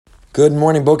Good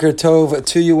morning, Boker Tov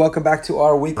to you. Welcome back to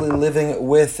our weekly Living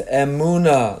with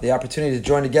Emunah, the opportunity to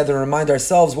join together and remind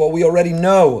ourselves what we already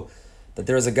know, that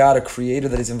there is a God, a creator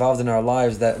that is involved in our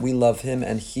lives, that we love him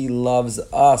and he loves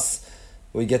us.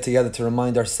 We get together to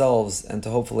remind ourselves and to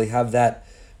hopefully have that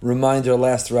reminder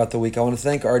last throughout the week. I want to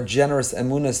thank our generous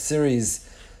Emunah series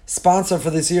sponsor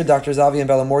for this year, Dr. Zavi and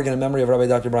Bella Morgan, in memory of Rabbi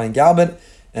Dr. Brian Galbert,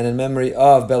 and in memory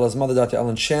of Bella's mother, Dr.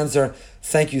 Ellen Shanzer.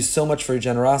 Thank you so much for your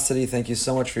generosity. Thank you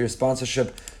so much for your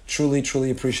sponsorship. Truly,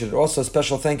 truly appreciate it. Also, a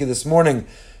special thank you this morning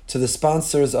to the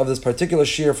sponsors of this particular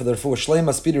shiur for the Refuah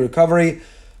Shlema, speedy recovery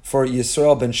for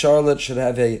Yisrael ben Charlotte. Should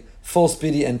have a full,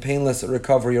 speedy, and painless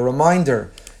recovery. A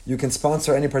reminder, you can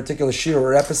sponsor any particular shiur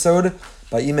or episode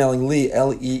by emailing Lee,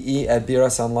 L-E-E, at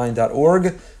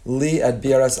brsonline.org, Lee at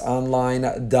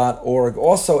brsonline.org.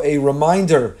 Also, a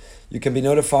reminder, you can be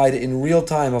notified in real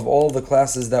time of all the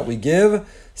classes that we give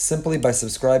simply by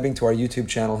subscribing to our YouTube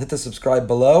channel. Hit the subscribe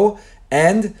below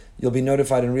and you'll be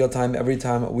notified in real time every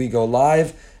time we go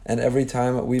live and every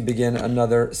time we begin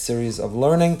another series of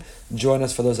learning. Join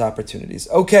us for those opportunities.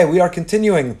 Okay, we are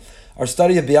continuing our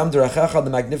study of B'Yam D'Rachecha, the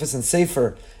magnificent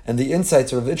Sefer, and the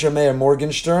insights of Itcher Meir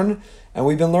Morgenstern, and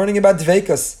we've been learning about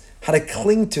Dveikus, how to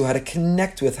cling to, how to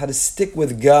connect with, how to stick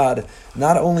with God,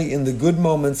 not only in the good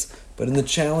moments, but in the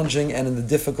challenging and in the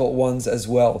difficult ones as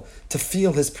well. To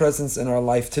feel his presence in our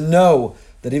life, to know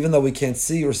that even though we can't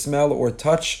see or smell or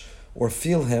touch or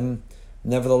feel him,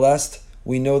 nevertheless,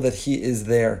 we know that he is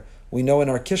there. We know in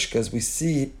our kishkas, we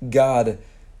see God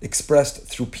expressed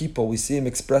through people. We see him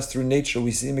expressed through nature.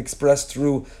 We see him expressed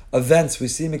through events. We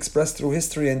see him expressed through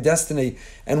history and destiny.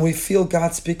 And we feel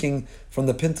God speaking from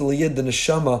the Pintel Yid, the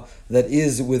neshama that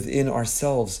is within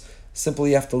ourselves.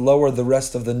 Simply have to lower the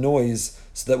rest of the noise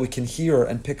so that we can hear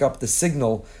and pick up the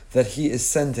signal that he is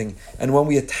sending. And when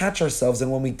we attach ourselves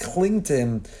and when we cling to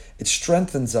him, it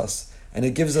strengthens us and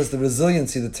it gives us the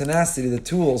resiliency, the tenacity, the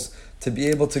tools to be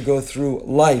able to go through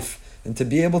life and to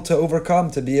be able to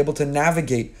overcome, to be able to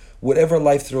navigate whatever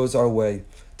life throws our way.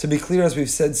 To be clear, as we've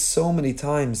said so many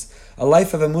times, a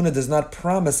life of Emunah does not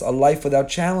promise a life without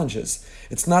challenges.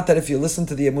 It's not that if you listen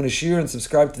to the Emunah shiur and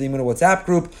subscribe to the Emunah WhatsApp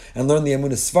group and learn the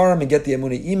Emunah Svarim and get the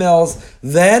Emunah emails,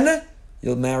 then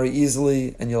you'll marry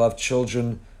easily and you'll have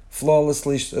children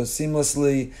flawlessly,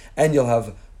 seamlessly, and you'll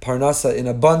have parnasa in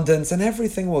abundance and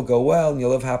everything will go well and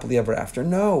you'll live happily ever after.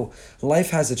 No,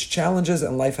 life has its challenges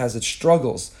and life has its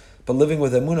struggles, but living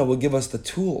with Emunah will give us the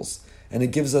tools and it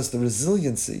gives us the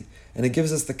resiliency and it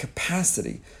gives us the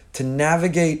capacity to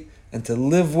navigate and to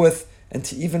live with and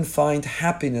to even find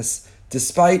happiness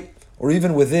despite or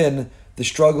even within the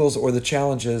struggles or the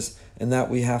challenges and that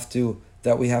we have to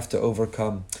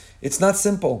overcome. It's not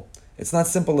simple. It's not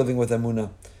simple living with Emunah.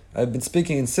 I've been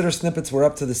speaking in Siddur Snippets. We're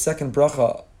up to the second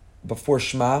bracha before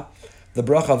Shema, the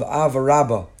bracha of Av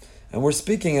Rabbah. And we're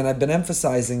speaking, and I've been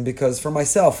emphasizing, because for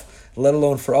myself, let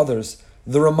alone for others,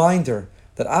 the reminder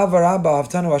that Av Rabbah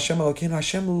Avtanu Hashem Elokeinu,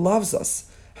 Hashem loves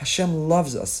us. Hashem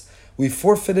loves us. We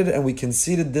forfeited and we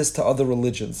conceded this to other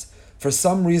religions. For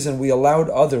some reason, we allowed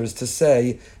others to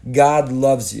say, God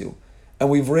loves you. And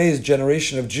we've raised a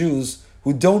generation of Jews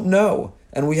who don't know,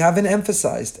 and we haven't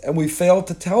emphasized, and we failed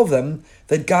to tell them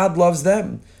that God loves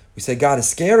them. We say God is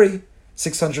scary,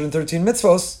 613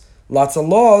 mitzvos, lots of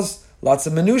laws, lots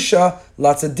of minutia,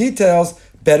 lots of details,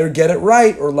 better get it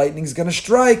right or lightning's going to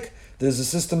strike. There's a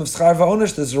system of schar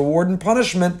va'onesh, there's reward and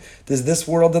punishment, there's this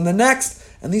world and the next,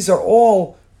 and these are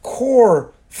all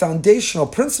core foundational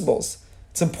principles.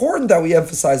 It's important that we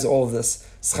emphasize all of this.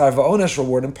 Schar va'onesh,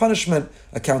 reward and punishment,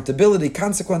 accountability,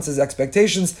 consequences,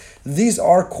 expectations. These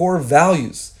are core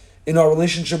values in our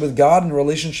relationship with God and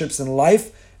relationships in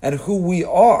life and who we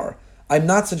are. I'm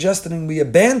not suggesting we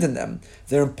abandon them.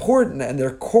 They're important and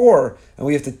they're core and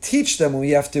we have to teach them and we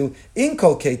have to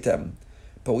inculcate them.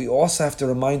 But we also have to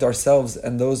remind ourselves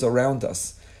and those around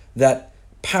us that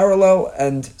parallel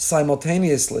and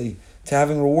simultaneously to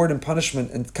having reward and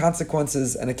punishment and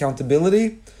consequences and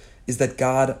accountability is that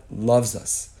God loves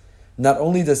us. Not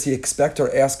only does he expect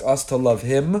or ask us to love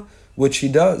him, which he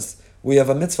does. We have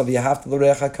a mitzvah, v'yahavta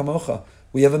l'reacha kamocha.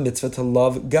 We have a mitzvah to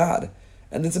love God.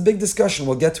 And it's a big discussion.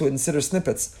 We'll get to it in Siddur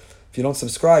Snippets. If you don't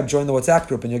subscribe, join the WhatsApp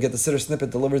group and you'll get the Siddur Snippet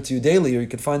delivered to you daily, or you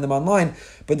can find them online.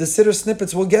 But the Siddur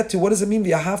Snippets we'll get to, what does it mean?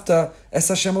 V'yahavta es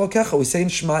Hashem Elokecha. We say in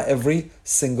Shema every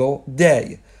single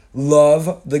day.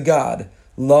 Love the God.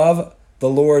 Love the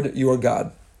Lord your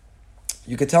God.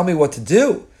 You could tell me what to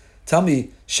do. Tell me,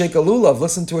 shake a lulav,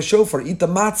 listen to a shofar, eat the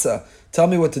matzah. Tell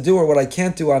me what to do or what I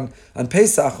can't do on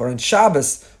Pesach or on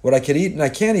Shabbos, what I can eat and I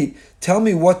can't eat. Tell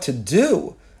me what to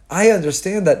do. I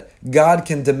understand that God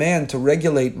can demand to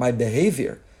regulate my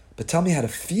behavior, but tell me how to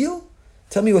feel?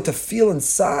 tell me what to feel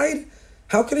inside?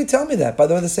 How can he tell me that? By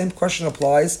the way, the same question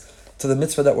applies to the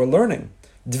mitzvah that we're learning.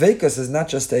 Dveikus is not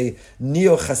just a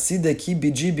neo-Hasidic,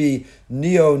 hibi-jibi,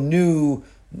 nouveau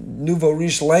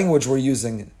riche language we're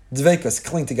using. Dveikus,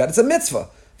 cling to God. It's a mitzvah.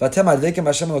 We have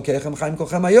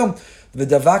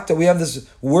this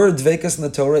word dveikus in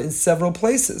the Torah in several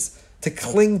places. To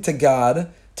cling to God,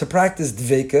 to practice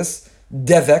dveikus,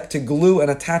 devek, to glue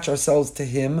and attach ourselves to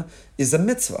Him, is a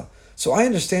mitzvah. So I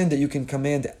understand that you can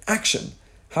command action.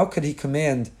 How could He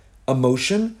command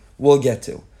emotion? We'll get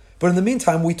to. But in the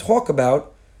meantime, we talk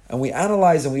about and we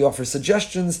analyze and we offer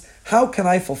suggestions. How can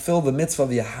I fulfill the mitzvah of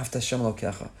V'ahavta Hashem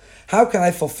Elokecha? How can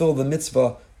I fulfill the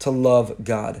mitzvah to love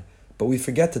God? But we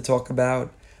forget to talk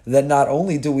about that not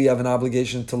only do we have an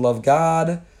obligation to love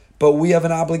God, but we have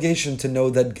an obligation to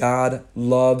know that God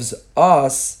loves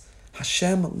us.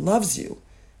 Hashem loves you.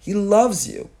 He loves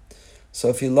you. So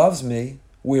if He loves me,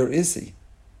 where is He?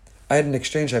 I had an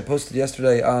exchange I posted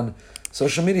yesterday on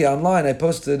social media, online. I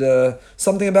posted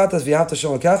something about this, V'ahavta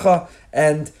Hashem Elokecha,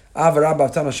 and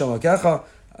Avarabba Avtan Hashem Elokecha,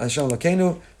 Hashem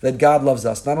Elokeinu, that God loves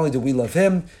us. Not only do we love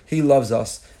Him, He loves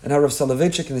us. And how Rav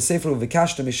Soloveitchik in the Sefer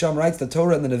V'kashta Misham writes, the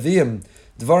Torah and the Nevi'im,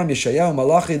 Dvarim, Yeshayahu,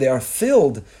 Malachi, they are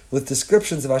filled with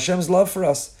descriptions of Hashem's love for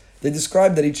us. They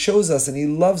describe that He chose us and He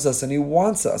loves us and He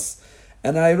wants us.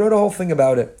 And I wrote a whole thing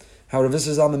about it. How Rav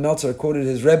Isser Zalman Meltzer quoted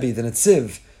his Rebbe, the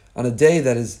Netziv, on a day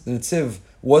that the Netziv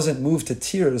wasn't moved to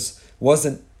tears,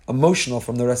 wasn't emotional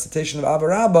from the recitation of Abba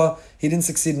Rabba, he didn't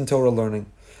succeed in Torah learning.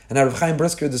 And Rav Chaim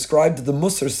Brisker described the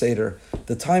Musar Seder,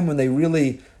 the time when they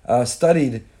really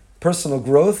studied personal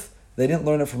growth. They didn't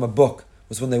learn it from a book. It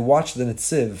was when they watched the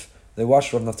Netziv, they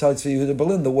watched Rav Naftali Tzvi Yehuda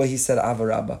Berlin, the way he said Abba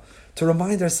Rabba, to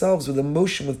remind ourselves with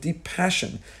emotion, with deep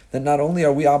passion, that not only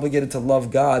are we obligated to love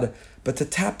God, but to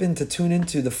tap in, to tune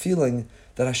into the feeling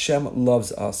that Hashem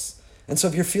loves us. And so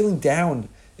if you're feeling down,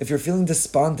 if you're feeling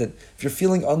despondent, if you're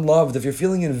feeling unloved, if you're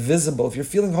feeling invisible, if you're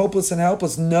feeling hopeless and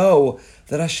helpless, know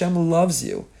that Hashem loves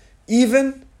you,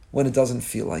 even when it doesn't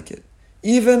feel like it,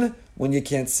 even when you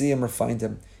can't see Him or find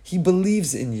Him. He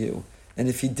believes in you. And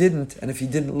if He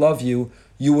didn't love you,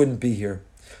 you wouldn't be here.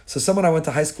 So someone I went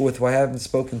to high school with who I haven't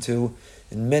spoken to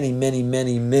in many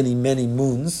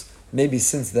moons, maybe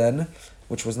since then,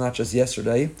 which was not just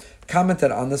yesterday,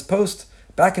 commented on this post,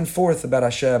 back and forth about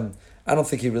Hashem. I don't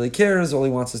think He really cares. All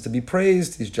He wants is to be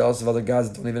praised. He's jealous of other gods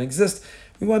that don't even exist.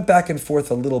 We went back and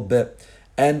forth a little bit.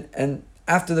 And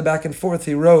after the back and forth,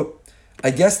 he wrote,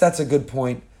 I guess that's a good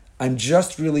point. I'm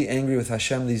just really angry with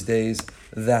Hashem these days.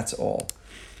 That's all.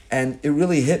 And it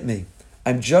really hit me.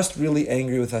 I'm just really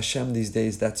angry with Hashem these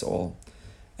days. That's all.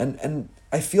 And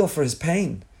I feel for his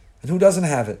pain. And who doesn't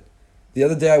have it? The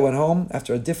other day I went home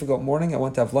after a difficult morning. I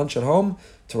went to have lunch at home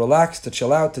to relax, to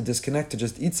chill out, to disconnect, to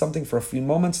just eat something for a few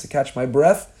moments, to catch my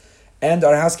breath. And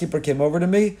our housekeeper came over to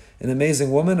me, an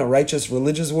amazing woman, a righteous,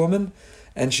 religious woman.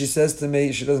 And she says to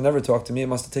me, she doesn't ever talk to me. It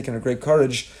must have taken her great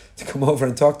courage to come over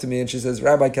and talk to me. And she says,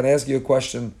 Rabbi, can I ask you a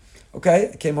question?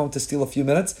 Okay, I came home to steal a few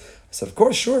minutes. I said, of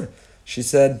course, sure. She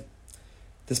said,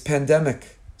 this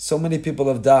pandemic, so many people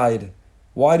have died.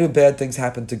 Why do bad things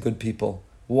happen to good people?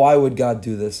 Why would God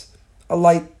do this? A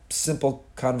light, simple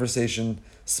conversation,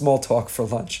 small talk for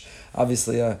lunch.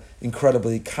 Obviously, an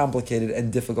incredibly complicated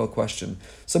and difficult question.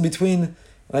 So between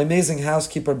my amazing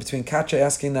housekeeper, between Katja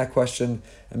asking that question,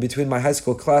 and between my high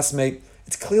school classmate,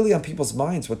 it's clearly on people's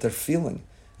minds what they're feeling.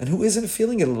 And who isn't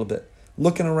feeling it a little bit?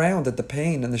 Looking around at the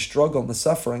pain and the struggle and the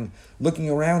suffering, looking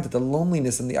around at the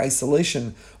loneliness and the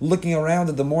isolation, looking around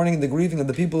at the mourning and the grieving of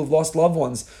the people who've lost loved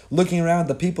ones, looking around at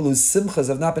the people whose simchas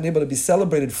have not been able to be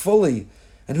celebrated fully.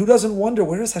 And who doesn't wonder,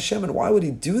 where is Hashem and why would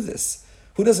He do this?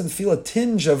 Who doesn't feel a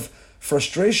tinge of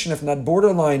frustration, if not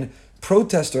borderline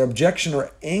protest or objection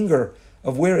or anger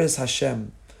of where is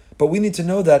Hashem? But we need to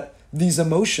know that these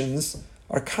emotions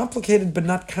are complicated but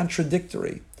not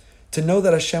contradictory. To know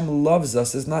that Hashem loves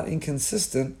us is not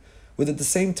inconsistent with at the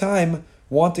same time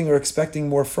wanting or expecting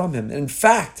more from Him. And in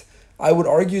fact, I would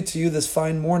argue to you this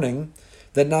fine morning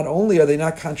that not only are they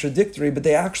not contradictory, but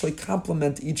they actually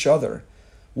complement each other.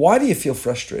 Why do you feel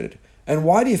frustrated? And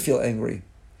why do you feel angry?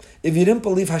 If you didn't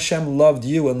believe Hashem loved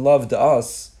you and loved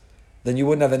us, then you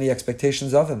wouldn't have any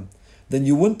expectations of Him. Then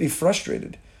you wouldn't be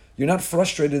frustrated. You're not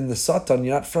frustrated in the Satan,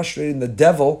 you're not frustrated in the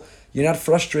devil, you're not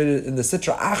frustrated in the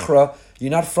Sitra Achra,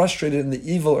 you're not frustrated in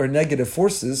the evil or negative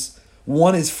forces.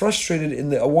 One is frustrated in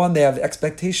the one they have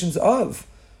expectations of.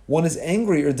 One is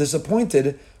angry or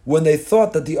disappointed when they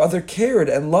thought that the other cared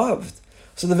and loved.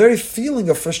 So the very feeling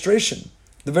of frustration,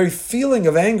 the very feeling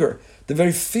of anger, the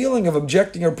very feeling of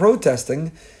objecting or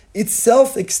protesting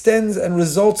itself extends and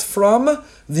results from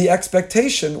the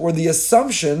expectation or the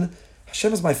assumption,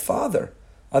 Hashem is my Father.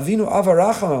 Avinu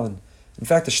Avarachamon. In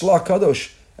fact, the Shlach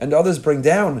Kadosh and others bring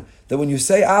down that when you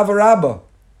say Avarabba,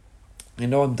 I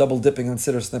know I'm double dipping on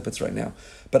Siddur snippets right now,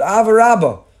 but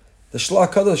Avarabba, the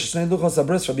Shlach Kadosh, Shnei Luchos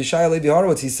Abris, Rabbi Shai Levi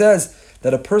Horowitz, he says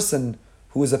that a person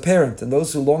who is a parent and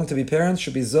those who long to be parents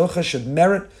should be zocha, should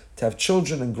merit to have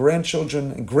children and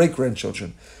grandchildren and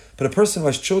great-grandchildren. But a person who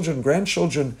has children,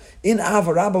 grandchildren, in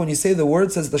Avarabba, when you say the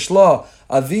word, says the Shlah,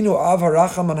 Avinu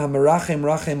Avarachaman HaMerachem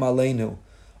Rachem Aleinu.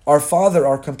 Our Father,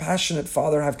 our compassionate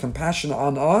Father, have compassion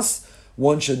on us.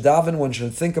 One should daven, one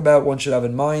should think about, one should have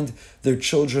in mind their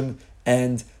children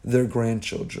and their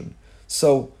grandchildren.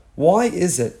 So why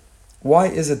is it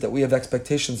that we have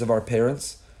expectations of our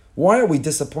parents? Why are we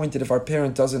disappointed if our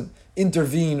parent doesn't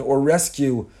intervene or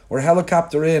rescue or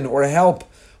helicopter in or help?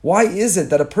 Why is it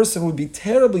that a person would be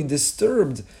terribly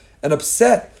disturbed and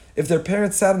upset if their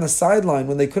parents sat on the sideline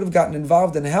when they could have gotten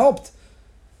involved and helped?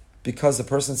 Because the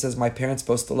person says, my parent's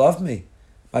supposed to love me.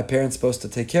 My parent's supposed to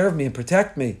take care of me and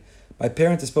protect me. My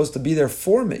parent is supposed to be there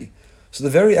for me. So the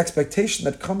very expectation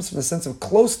that comes from a sense of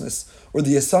closeness or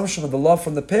the assumption of the love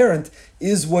from the parent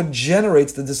is what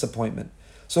generates the disappointment.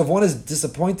 So if one is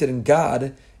disappointed in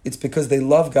God, it's because they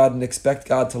love God and expect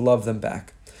God to love them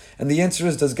back. And the answer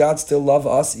is, does God still love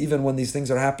us even when these things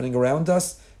are happening around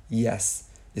us? Yes.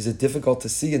 Is it difficult to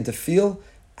see and to feel?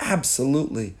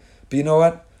 Absolutely. But you know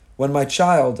what? When my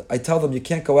child, I tell them you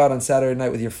can't go out on Saturday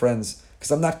night with your friends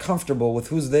because I'm not comfortable with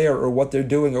who's there or what they're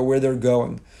doing or where they're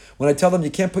going. When I tell them you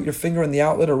can't put your finger in the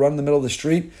outlet or run in the middle of the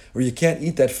street, or you can't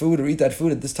eat that food or eat that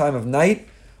food at this time of night,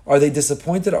 are they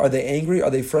disappointed? Are they angry?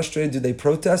 Are they frustrated? Do they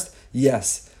protest?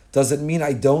 Yes. Does it mean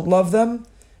I don't love them?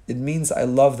 It means I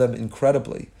love them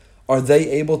incredibly. Are they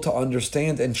able to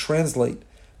understand and translate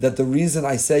that the reason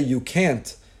I say you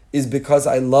can't is because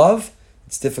I love?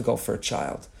 It's difficult for a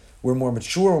child. We're more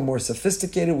mature, we're more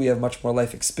sophisticated, we have much more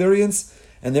life experience,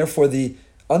 and therefore the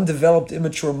undeveloped,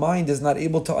 immature mind is not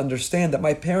able to understand that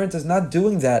my parent is not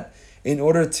doing that in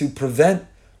order to prevent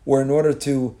or in order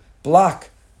to block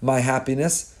my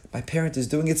happiness. My parent is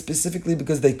doing it specifically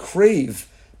because they crave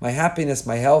my happiness,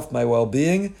 my health, my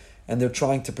well-being, and they're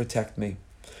trying to protect me.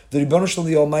 The Ribbono Shel Olam,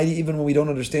 the Almighty, even when we don't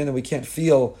understand and we can't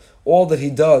feel all that He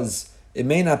does, it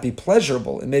may not be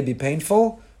pleasurable, it may be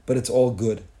painful, but it's all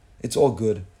good. It's all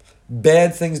good.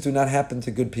 Bad things do not happen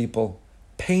to good people.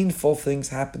 Painful things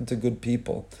happen to good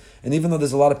people. And even though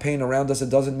there's a lot of pain around us, it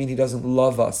doesn't mean He doesn't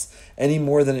love us any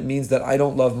more than it means that I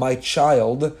don't love my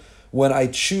child when I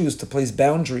choose to place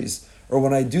boundaries or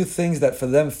when I do things that for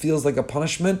them feels like a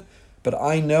punishment, but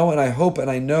I know and I hope and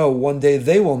I know one day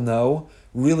they will know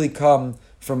really come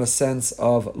from a sense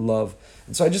of love.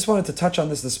 And so I just wanted to touch on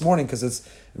this morning because it's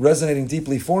resonating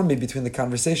deeply for me between the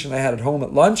conversation I had at home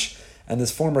at lunch and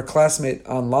this former classmate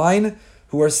online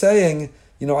who are saying,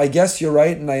 I guess you're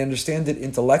right and I understand it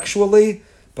intellectually,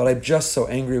 but I'm just so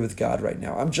angry with God right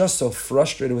now. I'm just so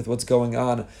frustrated with what's going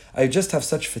on. I just have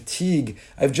such fatigue.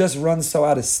 I've just run so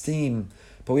out of steam.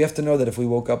 But we have to know that if we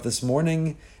woke up this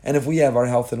morning and if we have our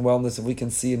health and wellness, if we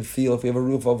can see and feel, if we have a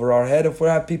roof over our head, if we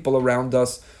have people around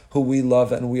us who we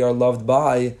love and we are loved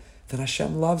by, then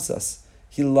Hashem loves us.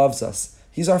 He loves us.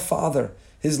 He's our Father.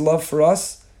 His love for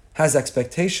us has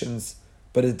expectations,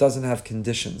 but it doesn't have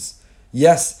conditions.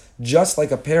 Yes, just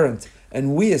like a parent,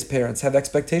 and we as parents have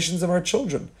expectations of our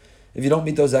children. If you don't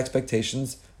meet those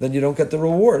expectations, then you don't get the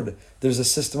reward. There's a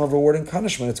system of reward and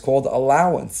punishment. It's called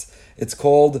allowance. It's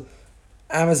called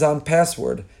Amazon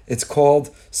password. It's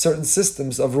called certain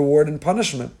systems of reward and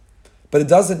punishment. But it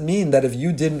doesn't mean that if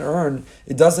you didn't earn,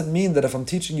 it doesn't mean that if I'm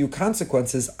teaching you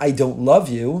consequences, I don't love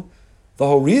you. The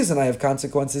whole reason I have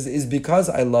consequences is because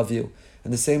I love you.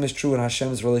 And the same is true in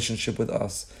Hashem's relationship with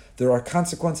us. There are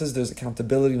consequences, there's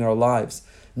accountability in our lives.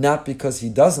 Not because He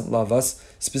doesn't love us,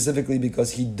 specifically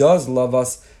because He does love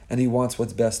us and He wants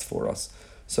what's best for us.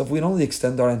 So if we'd only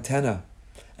extend our antenna,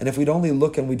 and if we'd only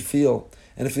look and we'd feel,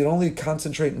 and if we'd only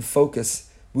concentrate and focus,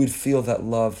 we'd feel that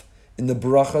love in the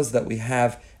brachas that we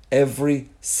have every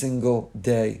single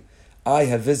day. I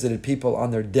have visited people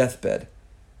on their deathbed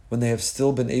when they have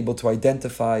still been able to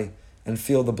identify and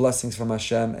feel the blessings from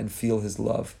Hashem and feel His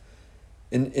love.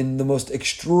 In the most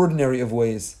extraordinary of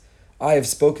ways, I have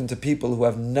spoken to people who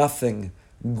have nothing,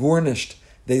 garnished.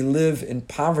 They live in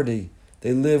poverty.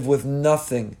 They live with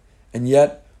nothing. And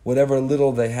yet, whatever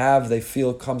little they have, they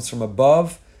feel comes from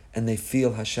above, and they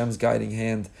feel Hashem's guiding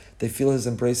hand. They feel His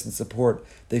embrace and support.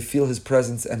 They feel His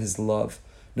presence and His love.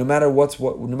 No matter what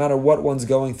one's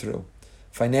going through,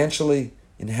 financially,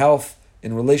 in health,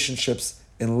 in relationships,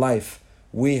 in life,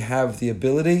 we have the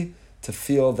ability to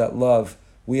feel that love.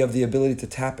 We have the ability to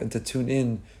tap and to tune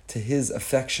in to His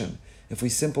affection. If we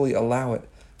simply allow it,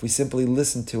 if we simply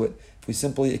listen to it, if we we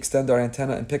simply extend our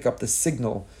antenna and pick up the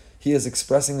signal, He is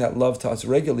expressing that love to us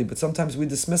regularly, but sometimes we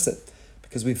dismiss it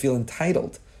because we feel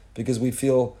entitled, because we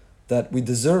feel that we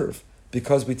deserve,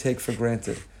 because we take for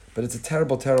granted. But it's a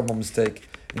terrible, terrible mistake.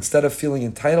 Instead of feeling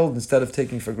entitled, instead of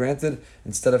taking for granted,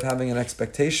 instead of having an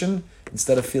expectation,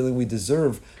 instead of feeling we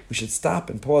deserve, we should stop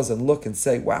and pause and look and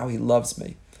say, wow, He loves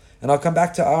me. And I'll come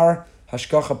back to our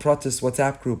Hashgacha Pratis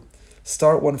WhatsApp group.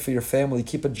 Start one for your family.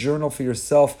 Keep a journal for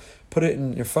yourself. Put it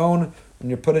in your phone, and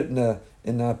you put it in a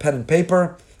pen and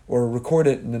paper, or record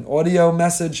it in an audio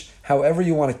message, however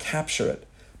you want to capture it.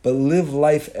 But live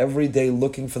life every day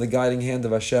looking for the guiding hand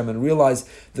of Hashem and realize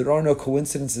there are no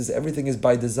coincidences. Everything is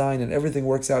by design and everything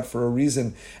works out for a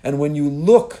reason. And when you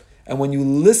look and when you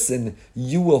listen,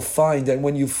 you will find. And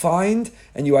when you find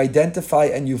and you identify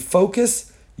and you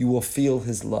focus, you will feel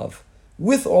His love.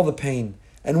 With all the pain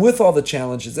and with all the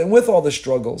challenges and with all the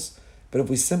struggles. But if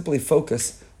we simply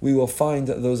focus, we will find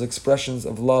those expressions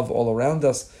of love all around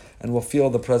us and will feel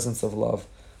the presence of love.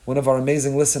 One of our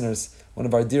amazing listeners, one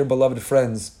of our dear beloved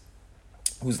friends,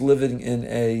 who's living in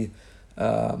a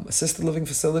assisted living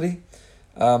facility,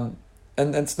 and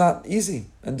it's not easy.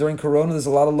 And during Corona, there's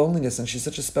a lot of loneliness, and she's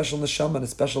such a special neshama and a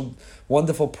special,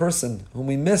 wonderful person whom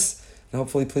we miss. And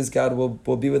hopefully, please God,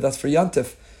 will be with us for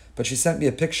Yantif. But she sent me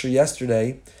a picture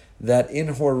yesterday that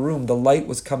in her room, the light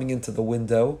was coming into the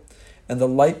window, and the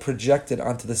light projected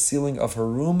onto the ceiling of her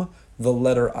room the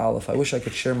letter Aleph. I wish I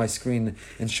could share my screen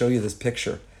and show you this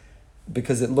picture,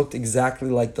 because it looked exactly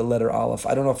like the letter Aleph.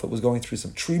 I don't know if it was going through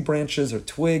some tree branches or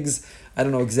twigs. I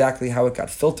don't know exactly how it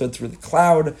got filtered through the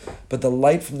cloud, but the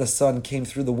light from the sun came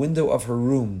through the window of her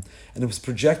room, and it was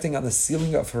projecting on the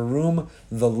ceiling of her room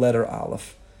the letter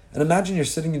Aleph. And imagine you're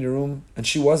sitting in your room, and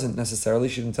she wasn't necessarily,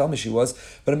 she didn't tell me she was,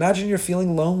 but imagine you're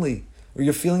feeling lonely, or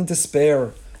you're feeling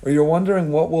despair, or you're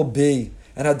wondering what will be,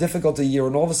 and how difficult a year,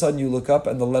 and all of a sudden you look up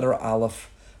and the letter Aleph.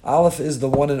 Aleph is the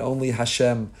one and only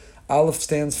Hashem. Aleph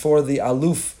stands for the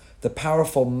Aluf, the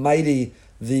powerful, mighty,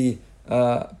 the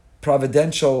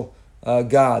providential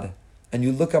God. And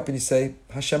you look up and you say,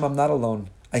 Hashem, I'm not alone.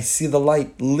 I see the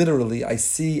light. Literally, I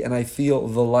see and I feel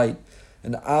the light.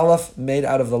 An Aleph made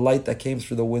out of the light that came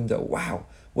through the window. Wow,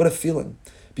 what a feeling.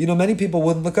 But many people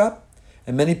wouldn't look up,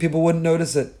 and many people wouldn't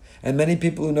notice it. And many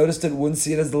people who noticed it wouldn't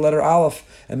see it as the letter Aleph.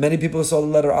 And many people who saw the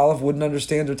letter Aleph wouldn't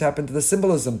understand or tap into the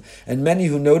symbolism. And many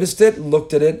who noticed it,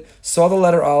 looked at it, saw the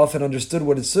letter Aleph and understood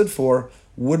what it stood for,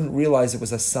 wouldn't realize it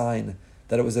was a sign,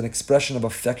 that it was an expression of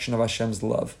affection of Hashem's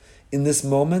love. In this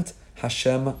moment,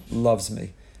 Hashem loves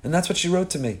me. And that's what she wrote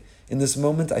to me. In this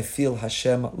moment, I feel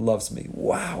Hashem loves me.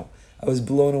 Wow. I was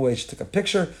blown away. She took a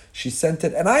picture, she sent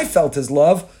it, and I felt His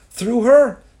love through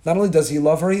her. Not only does He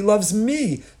love her, He loves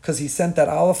me, because He sent that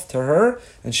Aleph to her,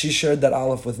 and she shared that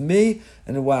Aleph with me,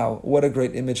 and wow, what a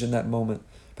great image in that moment.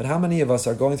 But how many of us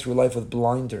are going through life with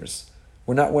blinders?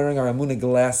 We're not wearing our Amunah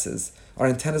glasses. Our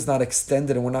antenna's not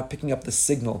extended, and we're not picking up the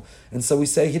signal. And so we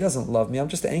say, He doesn't love me. I'm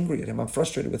just angry at Him. I'm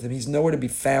frustrated with Him. He's nowhere to be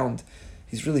found.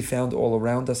 He's really found all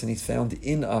around us, and He's found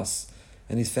in us,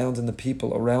 and He's found in the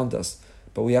people around us.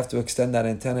 But we have to extend that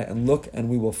antenna and look, and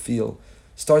we will feel.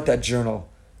 Start that journal.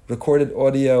 Record it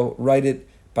audio, write it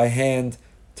by hand,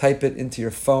 type it into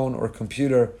your phone or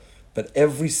computer. But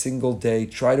every single day,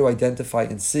 try to identify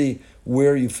and see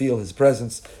where you feel His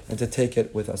presence and to take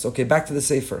it with us. Okay, back to the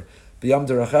Sefer. B'yam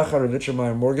Derachecha, Rav Yitzchak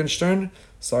Meyer Morgenstern.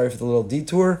 Sorry for the little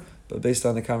detour, but based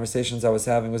on the conversations I was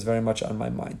having, was very much on my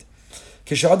mind.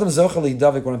 Kisha Adam Zocha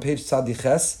L'Davik, we're on page Tzadi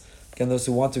Ches. Again, those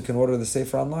who want to can order the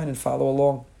Sefer online and follow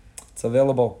along. It's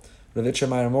available. Rav Yitzchak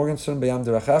Meyer Morgenstern, B'yam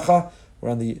Derachecha. We're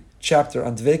on the chapter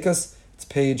on Dvekas. It's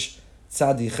page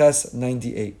Tzadi Ches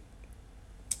 98.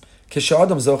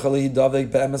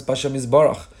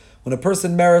 When a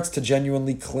person merits to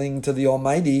genuinely cling to the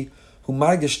Almighty, you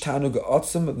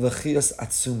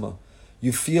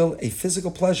feel a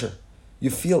physical pleasure.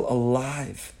 You feel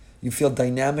alive. You feel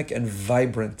dynamic and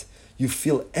vibrant. You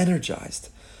feel energized.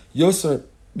 More than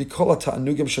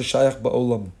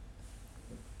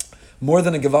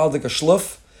a gevaldik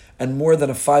shluf, and more than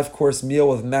a 5-course meal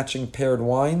with matching paired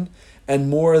wine,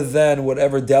 and more than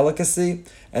whatever delicacy,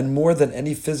 and more than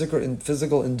any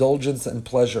physical indulgence and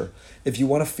pleasure. If you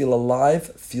want to feel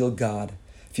alive, feel God.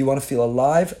 If you want to feel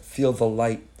alive, feel the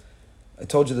light. I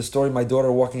told you the story, my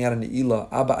daughter walking out of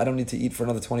Ne'ilah. Abba, I don't need to eat for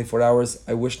another 24 hours.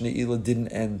 I wish Ne'ilah didn't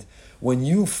end. When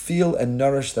you feel and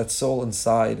nourish that soul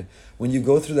inside, when you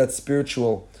go through that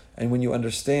spiritual, and when you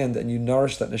understand and you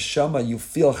nourish that neshama, you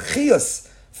feel chiyus,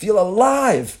 feel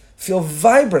alive, feel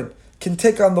vibrant, can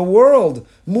take on the world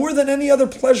more than any other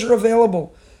pleasure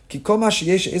available. You do a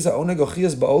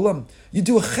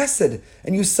chesed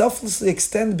and you selflessly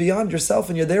extend beyond yourself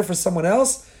and you're there for someone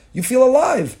else, you feel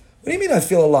alive. What do you mean I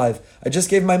feel alive? I just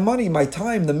gave my money, my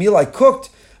time, the meal I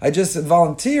cooked. I just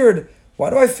volunteered.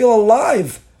 Why do I feel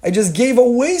alive? I just gave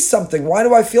away something. Why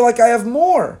do I feel like I have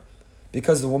more?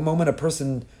 Because the one moment a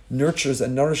person nurtures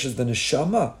and nourishes the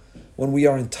neshama, when we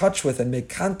are in touch with and make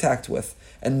contact with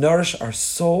and nourish our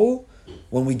soul,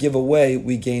 when we give away,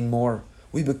 we gain more.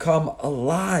 We become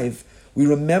alive. We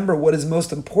remember what is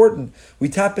most important. We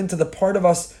tap into the part of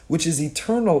us which is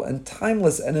eternal and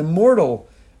timeless and immortal.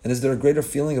 And is there a greater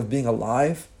feeling of being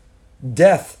alive?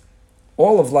 Death,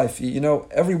 all of life,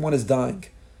 everyone is dying.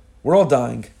 We're all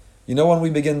dying. You know when we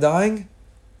begin dying?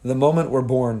 The moment we're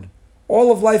born.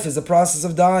 All of life is a process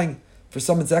of dying. For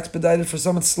some it's expedited, for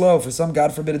some it's slow, for some,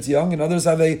 God forbid, it's young, and others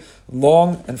have a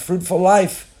long and fruitful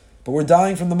life. But we're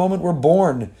dying from the moment we're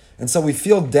born. And so we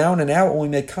feel down and out when we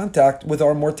make contact with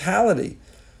our mortality.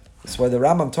 That's why the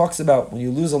Rambam talks about when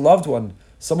you lose a loved one,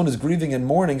 someone who's grieving and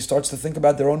mourning starts to think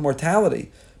about their own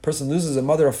mortality. A person loses a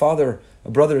mother, a father,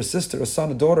 a brother, a sister, a son,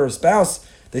 a daughter, a spouse.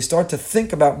 They start to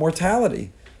think about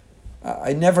mortality.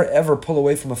 I never ever pull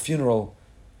away from a funeral,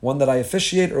 one that I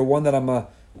officiate or one that I'm a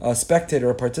spectator,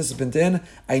 a participant in.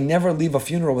 I never leave a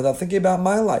funeral without thinking about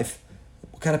my life.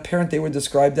 What kind of parent they were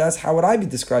described as? How would I be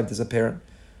described as a parent?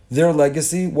 Their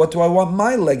legacy, what do I want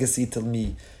my legacy to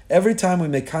be? Every time we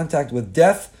make contact with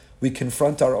death, we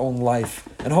confront our own life.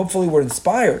 And hopefully we're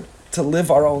inspired to live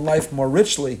our own life more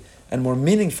richly and more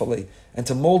meaningfully and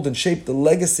to mold and shape the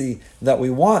legacy that we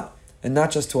want and not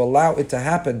just to allow it to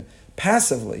happen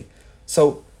passively.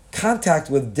 So contact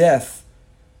with death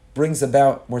brings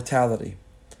about mortality.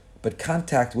 But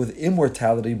contact with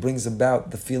immortality brings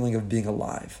about the feeling of being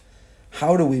alive.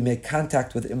 How do we make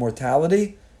contact with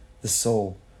immortality? The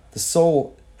soul. The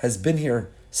soul has been here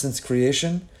since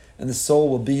creation, and the soul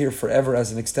will be here forever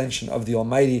as an extension of the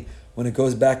Almighty when it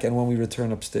goes back and when we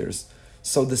return upstairs.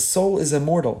 So the soul is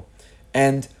immortal.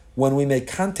 And when we make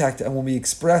contact and when we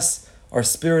express our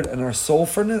spirit and our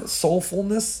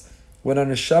soulfulness, when our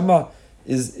neshama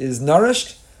is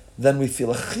nourished, then we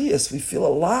feel a chiyas, we feel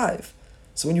alive.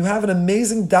 So when you have an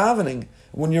amazing davening,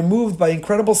 when you're moved by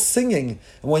incredible singing,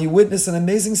 and when you witness an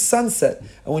amazing sunset,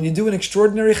 and when you do an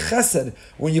extraordinary chesed,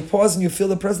 when you pause and you feel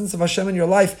the presence of Hashem in your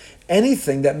life,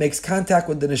 anything that makes contact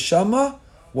with the neshama,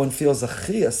 one feels a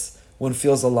chiyas, one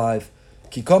feels alive.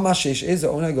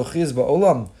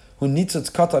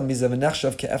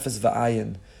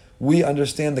 We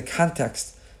understand the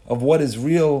context of what is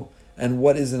real and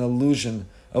what is an illusion,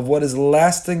 of what is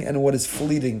lasting and what is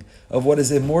fleeting, of what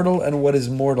is immortal and what is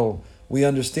mortal. We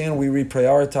understand, we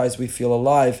reprioritize, we feel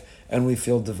alive, and we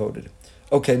feel devoted.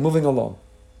 Okay, moving along.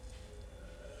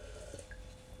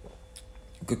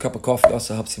 A good cup of coffee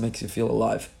also helps you, makes you feel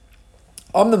alive.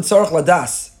 A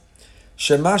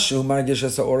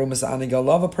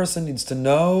person needs to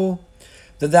know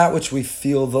that which we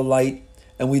feel the light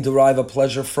and we derive a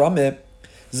pleasure from it,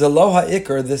 Zeloha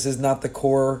Iker, this is not the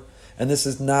core, and this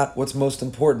is not what's most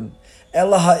important.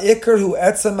 Elaha Iker hu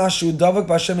etzem mashu davak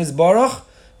b'Hashem yisbarach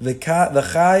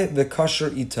v'chai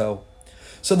v'kasher ito.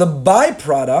 So the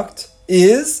byproduct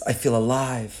is, I feel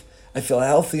alive, I feel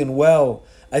healthy and well,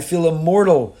 I feel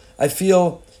immortal, I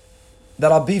feel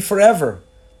that I'll be forever.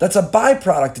 That's a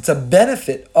byproduct, it's a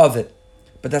benefit of it.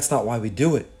 But that's not why we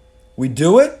do it. We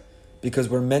do it because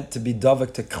we're meant to be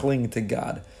davak, to cling to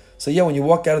God. So yeah, when you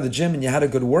walk out of the gym and you had a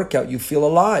good workout, you feel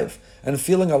alive. And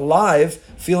feeling alive,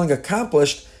 feeling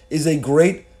accomplished, is a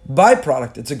great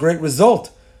byproduct. It's a great result.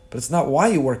 But it's not why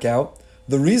you work out.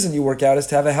 The reason you work out is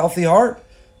to have a healthy heart.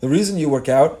 The reason you work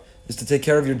out is to take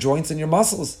care of your joints and your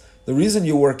muscles. The reason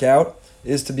you work out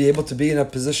is to be able to be in a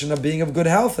position of being of good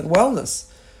health and wellness.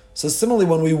 So similarly,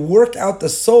 when we work out the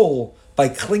soul by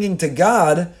clinging to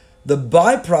God, the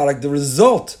byproduct, the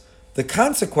result, the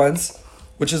consequence,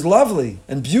 which is lovely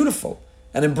and beautiful,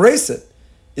 and embrace it,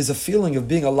 is a feeling of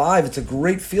being alive. It's a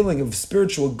great feeling of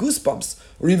spiritual goosebumps,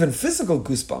 or even physical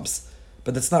goosebumps.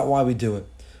 But that's not why we do it.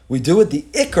 We do it, the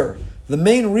ikr, the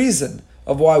main reason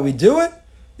of why we do it,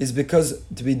 is because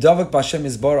to be davak b'Hashem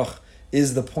yisbarach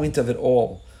is the point of it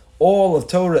all. All of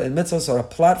Torah and mitzvahs are a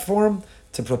platform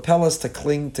to propel us to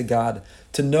cling to God,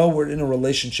 to know we're in a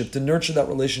relationship, to nurture that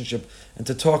relationship, and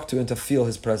to talk to and to feel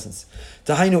His presence.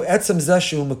 Tahainu etzem zeh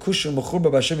shehu mekushur mechur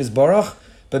b'Hashem yisbarach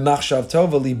b'machshavto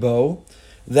v'libo,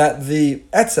 that the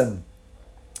etzem,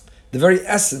 the very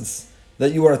essence,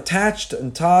 that you are attached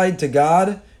and tied to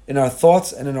God in our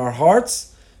thoughts and in our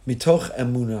hearts, mitoch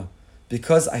emuna,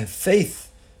 because I have faith,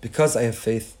 Zui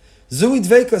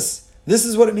dveikus, this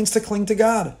is what it means to cling to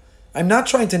God. I'm not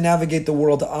trying to navigate the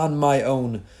world on my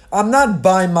own. I'm not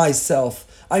by myself.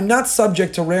 I'm not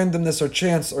subject to randomness or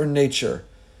chance or nature.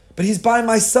 But He's by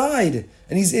my side,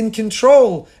 and He's in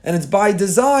control, and it's by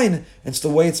design, and it's the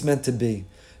way it's meant to be.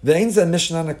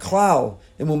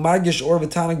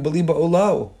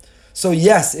 So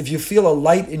yes, if you feel a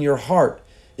light in your heart,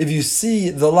 if you see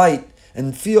the light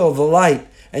and feel the light,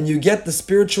 and you get the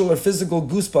spiritual or physical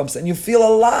goosebumps, and you feel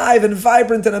alive and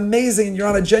vibrant and amazing, and you're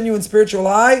on a genuine spiritual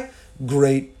high,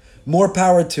 great. More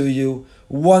power to you.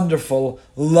 Wonderful,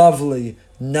 lovely.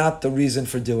 Not the reason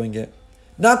for doing it.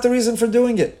 Not the reason for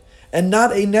doing it. And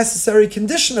not a necessary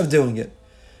condition of doing it.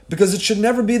 Because it should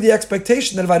never be the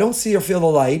expectation that if I don't see or feel the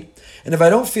light, and if I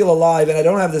don't feel alive and I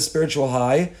don't have this spiritual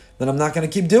high, then I'm not going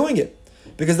to keep doing it.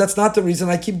 Because that's not the reason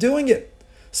I keep doing it.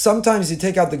 Sometimes you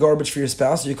take out the garbage for your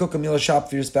spouse, or you cook a meal or shop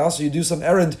for your spouse, or you do some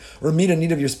errand or meet a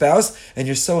need of your spouse, and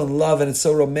you're so in love and it's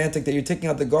so romantic that you're taking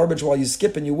out the garbage while you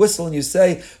skip and you whistle and you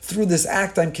say, through this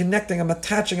act I'm connecting, I'm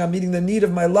attaching, I'm meeting the need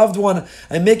of my loved one,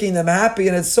 I'm making them happy,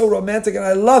 and it's so romantic and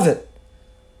I love it.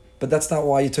 But that's not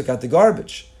why you took out the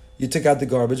garbage. You took out the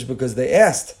garbage because they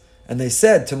asked, and they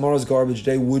said, tomorrow's garbage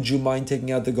day, would you mind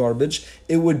taking out the garbage?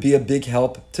 It would be a big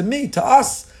help to me, to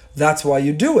us. That's why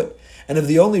you do it. And if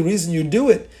the only reason you do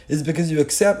it is because you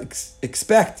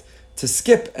expect to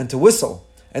skip and to whistle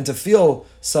and to feel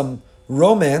some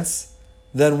romance,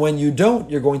 then when you don't,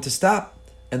 you're going to stop.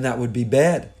 And that would be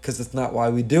bad, because it's not why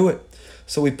we do it.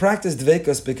 So we practice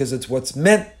dveikus because it's what's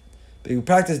meant. We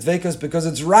practice dveikus because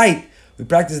it's right. We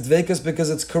practice dveikus because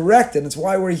it's correct, and it's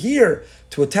why we're here,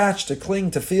 to attach, to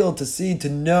cling, to feel, to see, to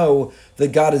know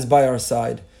that God is by our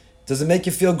side. Does it make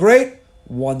you feel great?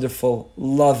 Wonderful.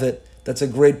 Love it. That's a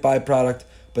great byproduct,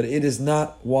 but it is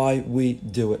not why we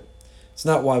do it. It's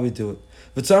not why we do it.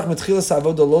 And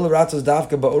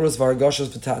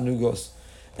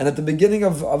at the beginning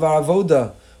of our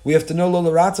avoda, we have to know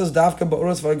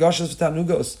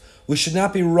we should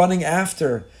not be running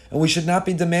after, and we should not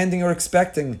be demanding or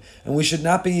expecting, and we should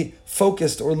not be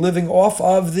focused or living off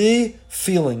of the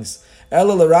feelings.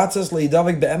 What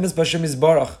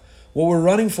we're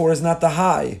running for is not the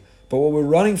high, but what we're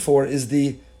running for is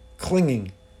the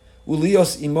clinging.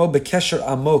 Ulios imo bekesher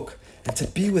amok, and to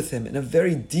be with Him in a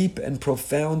very deep and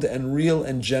profound and real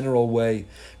and general way.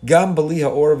 Gam bali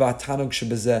ha'or v'hatanug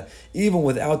shebezeh, even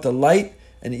without the light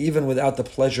and even without the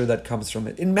pleasure that comes from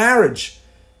it. In marriage,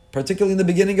 particularly in the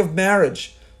beginning of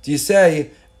marriage, do you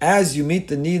say, as you meet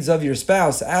the needs of your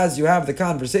spouse, as you have the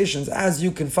conversations, as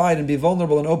you confide and be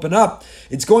vulnerable and open up,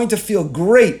 it's going to feel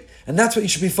great. And that's what you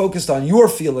should be focused on, your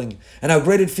feeling, and how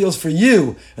great it feels for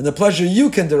you, and the pleasure you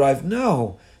can derive.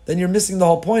 No, then you're missing the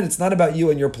whole point. It's not about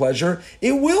you and your pleasure.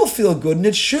 It will feel good, and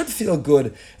it should feel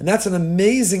good. And that's an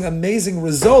amazing, amazing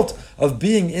result of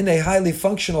being in a highly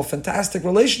functional, fantastic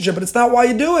relationship, but it's not why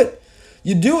you do it.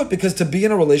 You do it because to be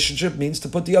in a relationship means to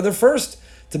put the other first.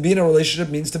 To be in a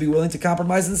relationship means to be willing to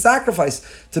compromise and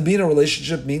sacrifice. To be in a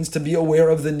relationship means to be aware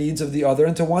of the needs of the other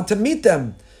and to want to meet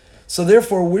them. So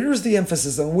therefore, where's the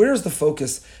emphasis and where's the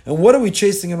focus? And what are we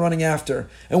chasing and running after?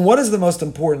 And what is the most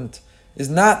important? Is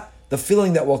not the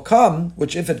feeling that will come,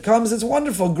 which if it comes, it's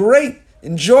wonderful, great,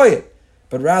 enjoy it.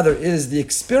 But rather it is the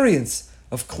experience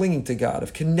of clinging to God,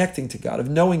 of connecting to God, of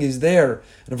knowing He's there,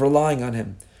 and of relying on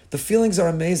Him. The feelings are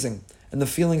amazing, and the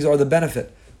feelings are the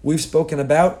benefit. We've spoken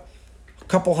about a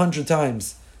couple hundred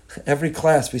times. Every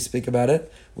class we speak about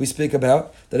it. We speak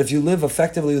about that if you live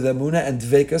effectively with Emunah and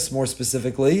Dveikus more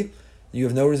specifically, you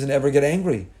have no reason to ever get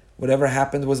angry. Whatever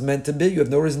happened was meant to be. You have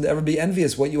no reason to ever be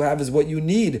envious. What you have is what you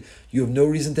need. You have no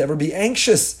reason to ever be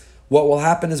anxious. What will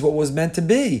happen is what was meant to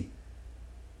be.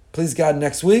 Please God,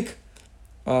 next week,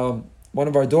 one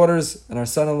of our daughters and our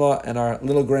son-in-law and our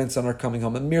little grandson are coming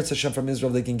home. And Mirz Hashem from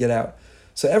Israel, they can get out.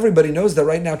 So everybody knows that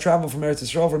right now travel from Eretz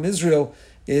Yisrael, from Israel,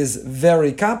 is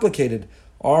very complicated.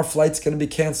 Are flights going to be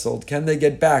canceled? Can they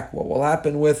get back? What will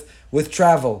happen with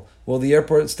travel? Will the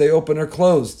airport stay open or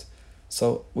closed?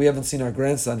 So we haven't seen our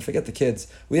grandson. Forget the kids.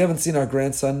 We haven't seen our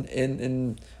grandson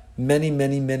in many,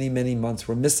 many, many, many months.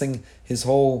 We're missing his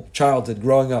whole childhood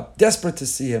growing up. Desperate to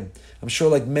see him. I'm sure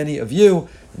like many of you,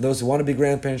 and those who want to be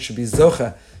grandparents should be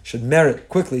zocha, should merit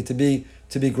quickly to be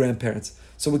grandparents.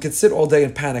 So we could sit all day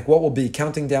and panic. What will be?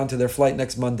 Counting down to their flight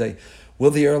next Monday. Will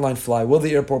the airline fly? Will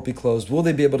the airport be closed? Will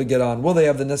they be able to get on? Will they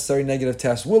have the necessary negative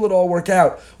tests? Will it all work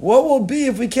out? What will be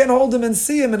if we can't hold him and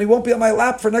see him and he won't be on my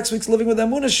lap for next week's Living with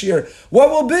Emunah Shir? What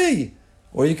will be?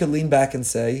 Or you could lean back and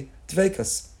say,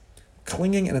 Dveikus,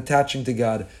 clinging and attaching to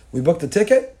God. We booked the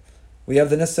ticket. We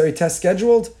have the necessary test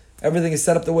scheduled. Everything is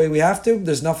set up the way we have to.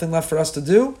 There's nothing left for us to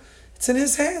do. It's in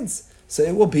His hands. So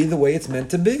it will be the way it's meant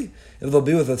to be. If they'll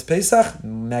be with us Pesach,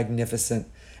 magnificent.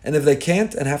 And if they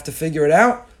can't and have to figure it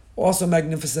out, also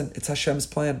magnificent. It's Hashem's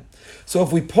plan. So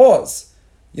if we pause,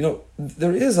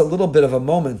 there is a little bit of a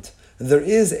moment there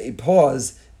is a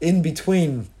pause in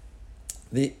between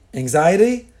the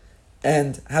anxiety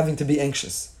and having to be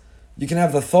anxious. You can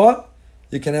have the thought,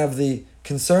 you can have the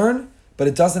concern, but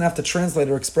it doesn't have to translate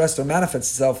or express or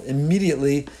manifest itself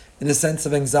immediately in a sense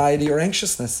of anxiety or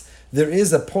anxiousness. There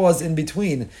is a pause in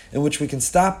between in which we can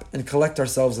stop and collect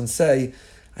ourselves and say,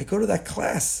 I go to that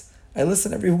class. I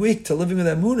listen every week to Living with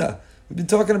Emunah. We've been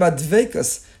talking about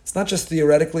dveikus. It's not just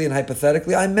theoretically and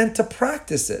hypothetically. I meant to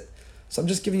practice it. So I'm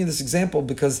just giving you this example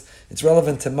because it's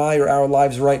relevant to my or our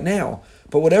lives right now.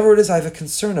 But whatever it is I have a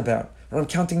concern about, or I'm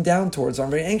counting down towards, or I'm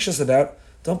very anxious about,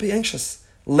 don't be anxious.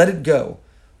 Let it go.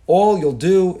 All you'll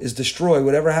do is destroy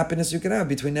whatever happiness you can have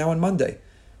between now and Monday.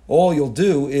 All you'll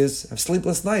do is have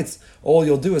sleepless nights. All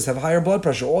you'll do is have higher blood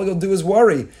pressure. All you'll do is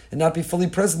worry and not be fully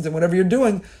present in whatever you're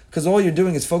doing, because all you're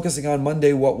doing is focusing on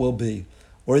Monday what will be.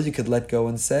 Or you could let go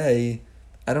and say,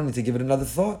 I don't need to give it another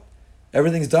thought.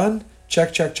 Everything's done.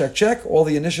 Check, check, check, check. All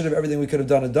the initiative, everything we could have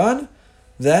done are done.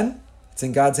 Then it's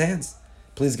in God's hands.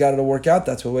 Please God, it'll work out.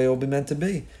 That's the way it will be meant to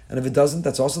be. And if it doesn't,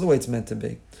 that's also the way it's meant to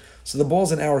be. So the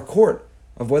ball's in our court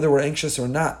of whether we're anxious or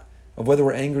not, of whether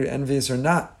we're angry, envious or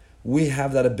not. We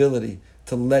have that ability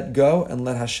to let go and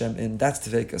let Hashem in. That's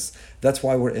dveikus. That's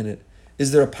why we're in it.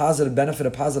 Is there a positive benefit,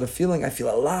 a positive feeling? I feel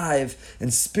alive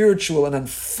and spiritual and on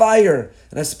fire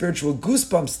and have spiritual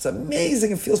goosebumps. It's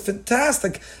amazing. It feels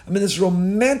fantastic. I'm in this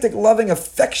romantic, loving,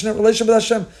 affectionate relationship with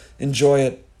Hashem. Enjoy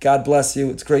it. God bless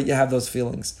you. It's great you have those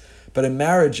feelings. But in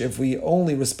marriage, if we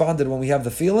only responded when we have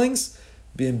the feelings,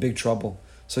 be in big trouble.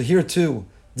 So here too,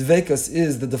 dveikus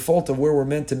is the default of where we're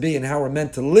meant to be and how we're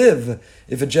meant to live.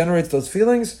 If it generates those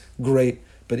feelings, great.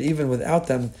 But even without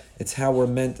them, it's how we're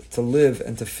meant to live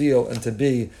and to feel and to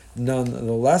be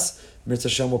nonetheless. Mirza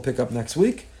Hashem will pick up next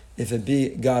week, if it be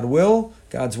God's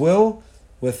will,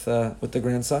 with the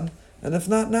grandson. And if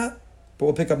not, not. But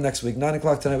we'll pick up next week. 9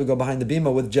 o'clock tonight, we go behind the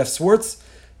bima with Jeff Swartz,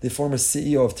 the former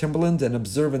CEO of Timberland, an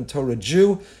observant Torah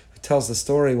Jew, who tells the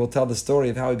story. We'll tell the story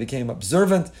of how he became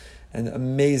observant. And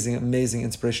amazing, amazing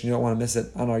inspiration. You don't want to miss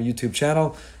it on our YouTube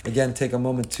channel. Again, take a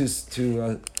moment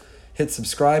to hit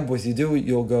subscribe. What you do,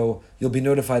 you'll be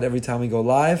notified every time we go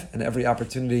live and every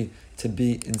opportunity to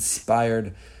be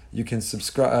inspired. You can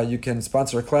subscribe. You can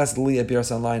sponsor a class,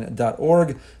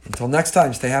 lee@brsonline.org. Until next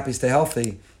time, stay happy, stay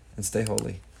healthy, and stay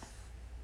holy.